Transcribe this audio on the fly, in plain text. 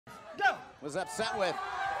was upset with.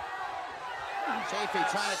 Chaffee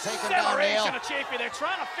trying to take him down, Neil. Of Chaffee, they're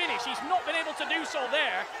trying to finish. He's not been able to do so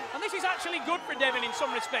there. And this is actually good for Devon in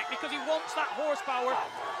some respect because he wants that horsepower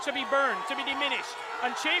to be burned, to be diminished.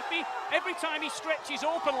 And Chaffee, every time he stretches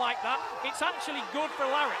open like that, it's actually good for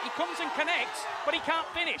Larratt. He comes and connects, but he can't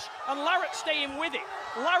finish. And Larratt staying with it.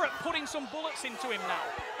 Larratt putting some bullets into him now.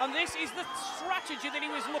 And this is the strategy that he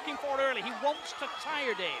was looking for early. He wants to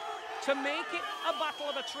tire Dave, to make it a battle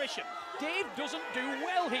of attrition. Dave doesn't do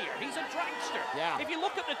well here. He's a dragster. Yeah. If you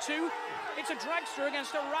look at the two, it's a dragster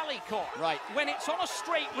against a rally car. Right. When it's on a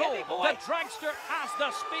straight road, the dragster has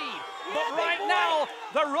the speed. But right now,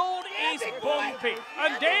 the road is bumpy.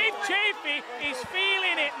 And Dave Chaffee is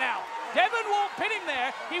feeling it now. Devon won't pin him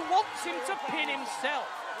there. He wants him to pin himself.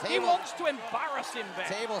 He wants to embarrass him there.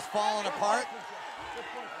 Table's falling apart.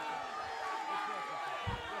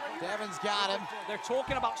 Devon's got him. They're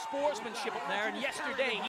talking about sportsmanship up there, and yesterday